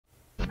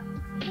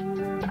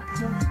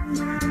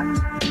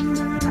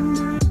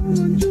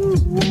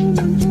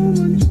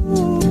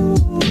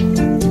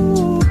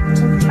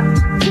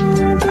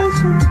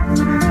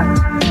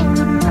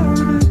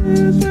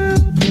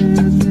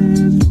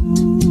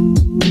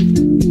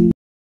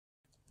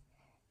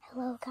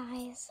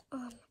guys,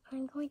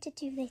 I'm going to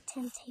do the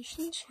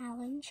temptation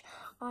challenge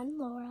on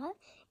Laura,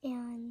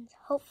 and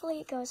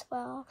hopefully it goes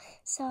well.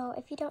 So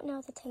if you don't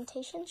know, the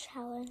temptation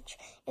challenge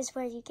is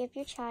where you give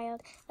your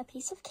child a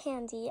piece of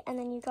candy and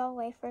then you go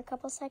away for a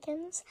couple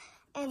seconds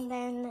and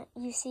then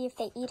you see if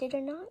they eat it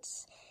or not.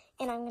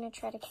 And I'm going to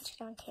try to catch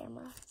it on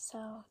camera.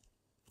 So,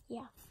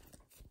 yeah.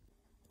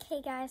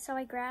 Okay guys, so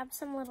I grabbed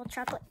some little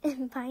chocolate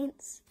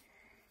bites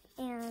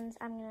and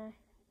I'm going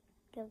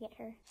to go get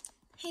her.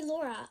 Hey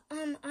Laura,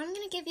 I'm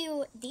gonna give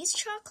you these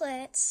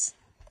chocolates.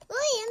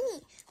 Oh,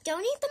 yummy.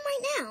 Don't eat them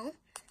right now.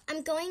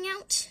 I'm going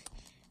out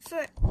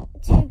to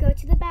go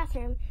to the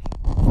bathroom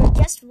for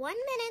just 1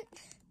 minute,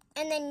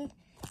 and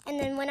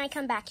then when I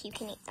come back, you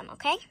can eat them,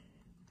 okay?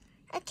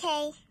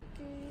 Okay.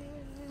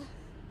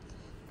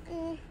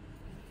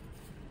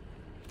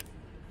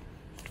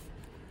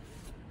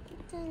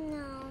 Don't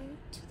know.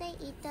 Should I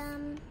eat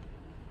them?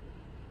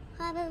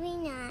 Probably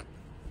not.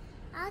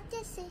 I'll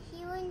just sit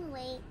here and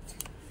wait.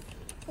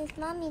 Because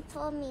Mommy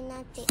told me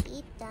not to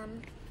eat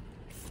them.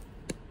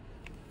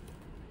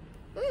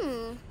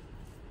 The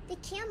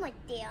camera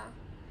there.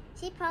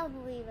 She's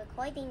probably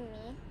recording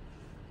me.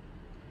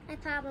 I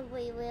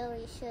probably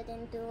really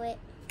shouldn't do it.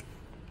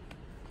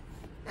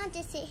 I'll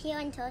just sit here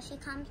until she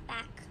comes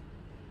back.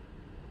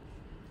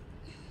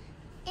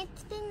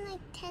 It's been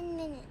like 10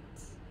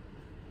 minutes.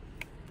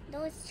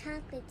 Those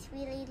chocolates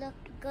really look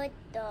good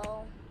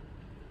though.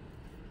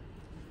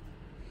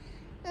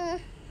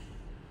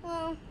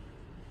 Well,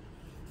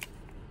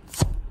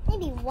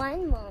 maybe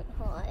one won't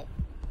hurt,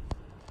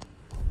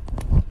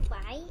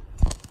 right?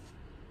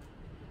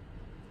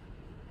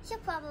 She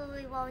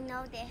probably won't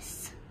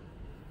notice.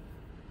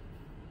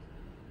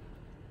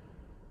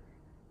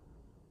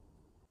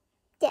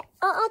 Yeah,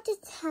 I'll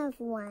just have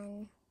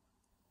one.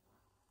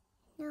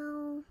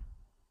 No,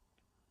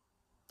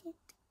 just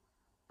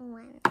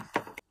one.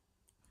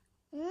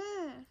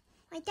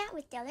 Like that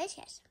was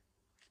delicious.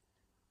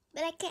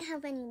 But I can't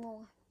have any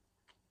more.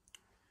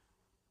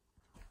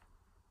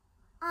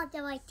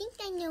 Although I think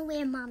I know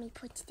where Mommy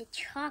puts the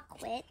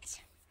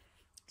chocolate.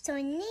 So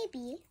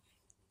maybe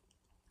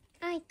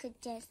I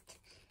could just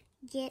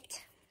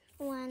get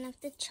one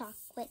of the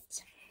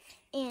chocolates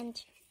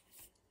and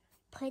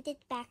put it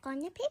back on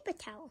the paper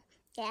towel.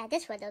 Yeah,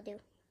 that's what I'll do.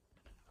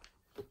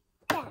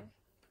 Done.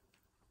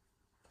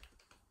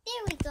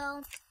 There we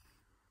go.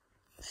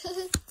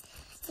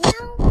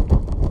 Now,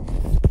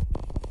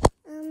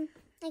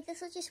 I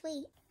guess I'll just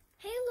wait.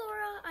 Hey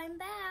Laura, I'm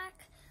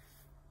back.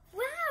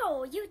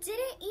 Wow, you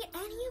didn't eat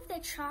any of the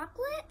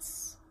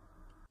chocolates?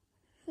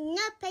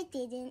 Nope, I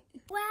didn't.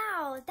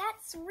 Wow,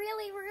 that's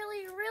really,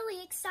 really,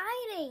 really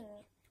exciting.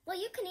 Well,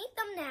 you can eat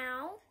them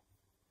now.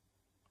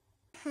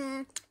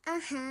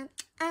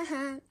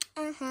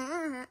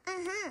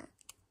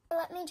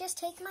 Let me just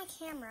take my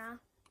camera.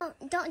 Oh,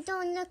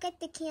 don't look at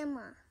the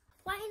camera.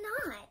 Why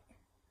not?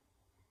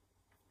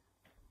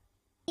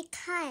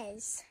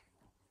 Because.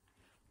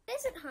 What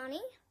is it,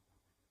 honey?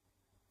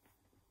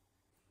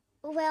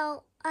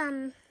 Well,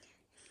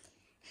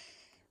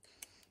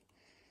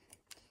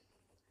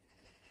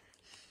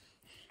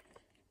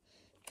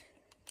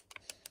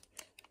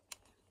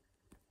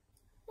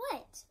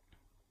 What?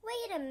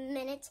 Wait a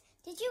minute.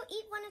 Did you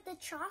eat one of the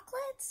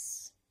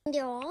chocolates?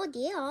 they're all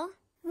there.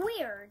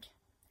 Weird.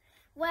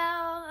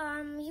 Well,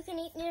 you can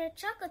eat your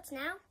chocolates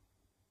now.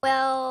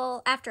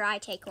 Well, after I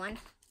take one.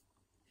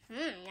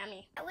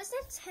 Yummy. That was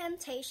the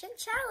temptation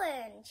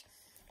challenge.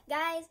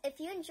 Guys, if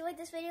you enjoyed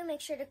this video,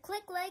 make sure to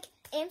click like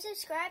and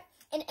subscribe.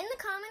 And in the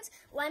comments,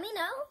 let me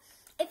know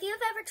if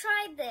you've ever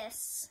tried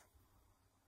this.